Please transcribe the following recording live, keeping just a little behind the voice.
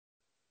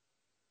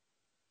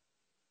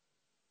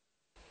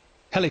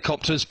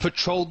Helicopters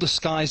patrolled the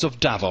skies of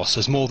Davos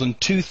as more than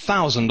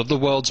 2,000 of the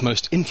world's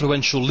most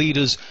influential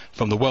leaders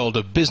from the world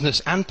of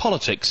business and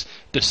politics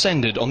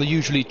descended on the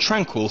usually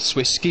tranquil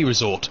Swiss ski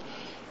resort.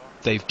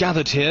 They've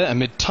gathered here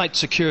amid tight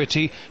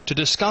security to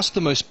discuss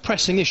the most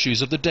pressing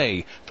issues of the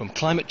day, from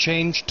climate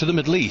change to the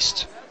Middle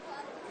East.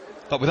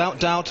 But without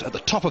doubt, at the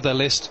top of their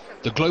list,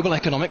 the global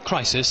economic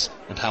crisis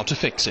and how to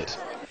fix it.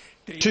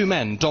 Two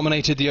men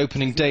dominated the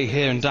opening day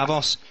here in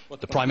Davos,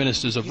 the Prime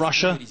Ministers of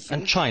Russia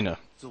and China.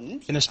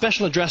 In a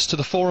special address to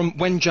the forum,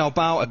 Wen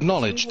Jiabao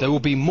acknowledged there will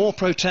be more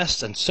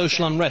protests and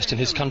social unrest in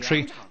his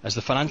country as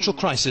the financial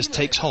crisis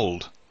takes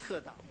hold.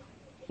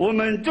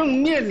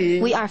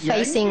 We are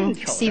facing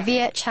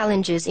severe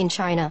challenges in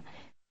China,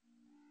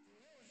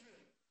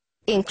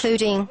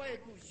 including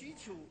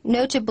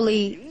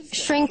notably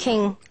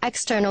shrinking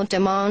external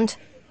demand,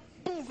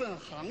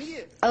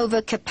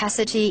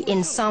 overcapacity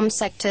in some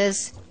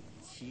sectors,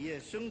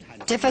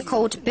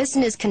 difficult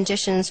business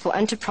conditions for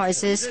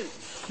enterprises,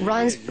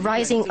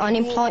 rising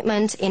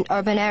unemployment in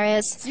urban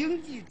areas,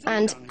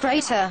 and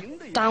greater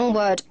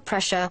downward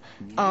pressure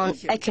on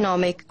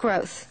economic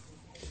growth.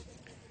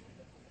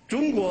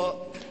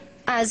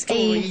 As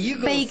a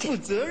big,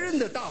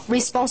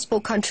 responsible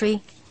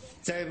country,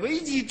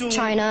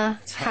 China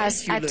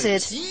has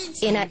acted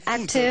in an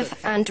active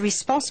and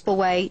responsible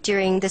way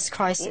during this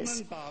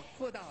crisis.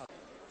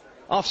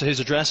 After his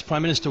address,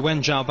 Prime Minister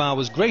Wen Jiabao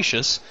was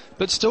gracious,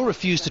 but still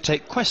refused to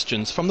take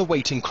questions from the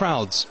waiting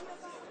crowds.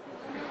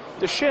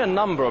 The sheer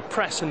number of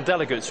press and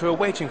delegates who are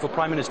waiting for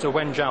Prime Minister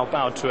Wen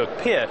Jiabao to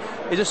appear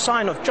is a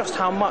sign of just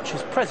how much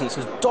his presence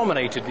has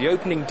dominated the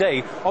opening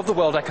day of the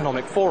World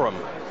Economic Forum.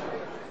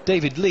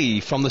 David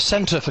Lee, from the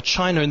Center for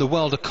China in the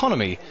World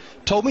Economy,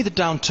 told me the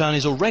downturn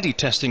is already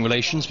testing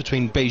relations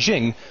between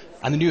Beijing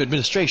and the new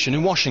administration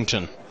in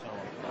Washington.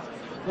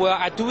 Well,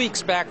 I do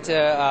expect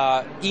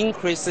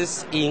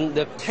increases in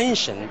the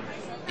tension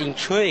in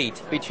trade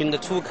between the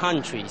two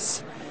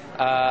countries.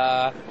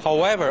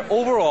 However,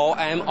 overall,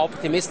 I am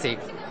optimistic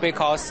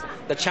because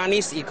the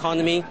Chinese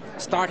economy,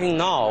 starting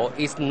now,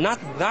 is not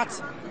that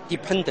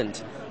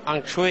dependent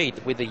on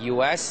trade with the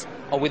U.S.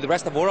 or with the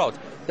rest of the world.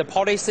 The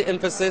policy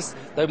emphasis,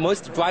 the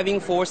most driving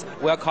force,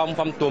 will come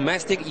from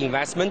domestic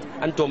investment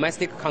and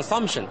domestic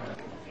consumption.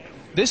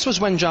 This was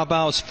Wen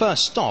Jiabao's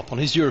first stop on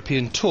his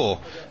European tour,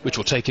 which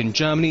will take in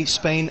Germany,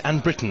 Spain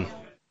and Britain.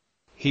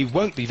 He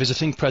won't be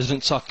visiting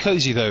President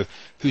Sarkozy, though,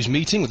 whose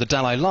meeting with the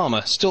Dalai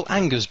Lama still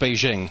angers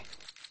Beijing.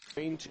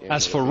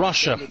 As for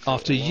Russia,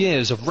 after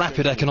years of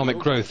rapid economic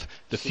growth,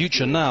 the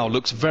future now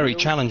looks very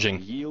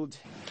challenging.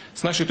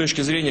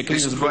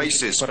 This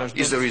crisis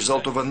is the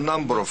result of a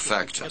number of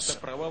factors.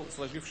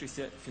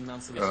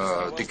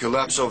 The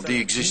collapse of the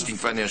existing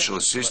financial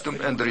system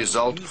and the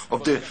result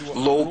of the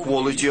low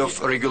quality of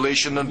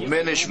regulation and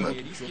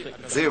management.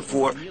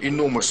 Therefore,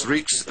 enormous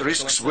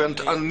risks went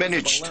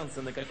unmanaged.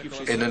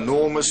 An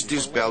enormous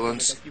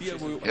disbalance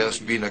has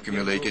been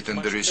accumulated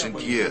in the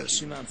recent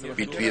years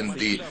between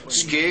the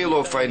scale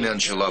of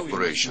financial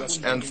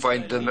operations and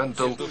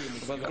fundamental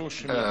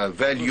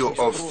value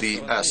of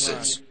the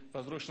assets.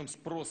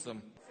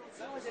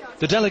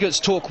 The delegates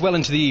talk well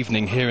into the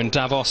evening here in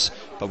Davos,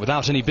 but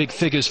without any big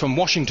figures from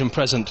Washington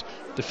present,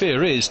 the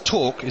fear is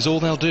talk is all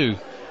they'll do.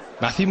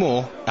 Matthew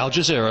Moore, Al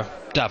Jazeera,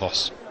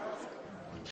 Davos.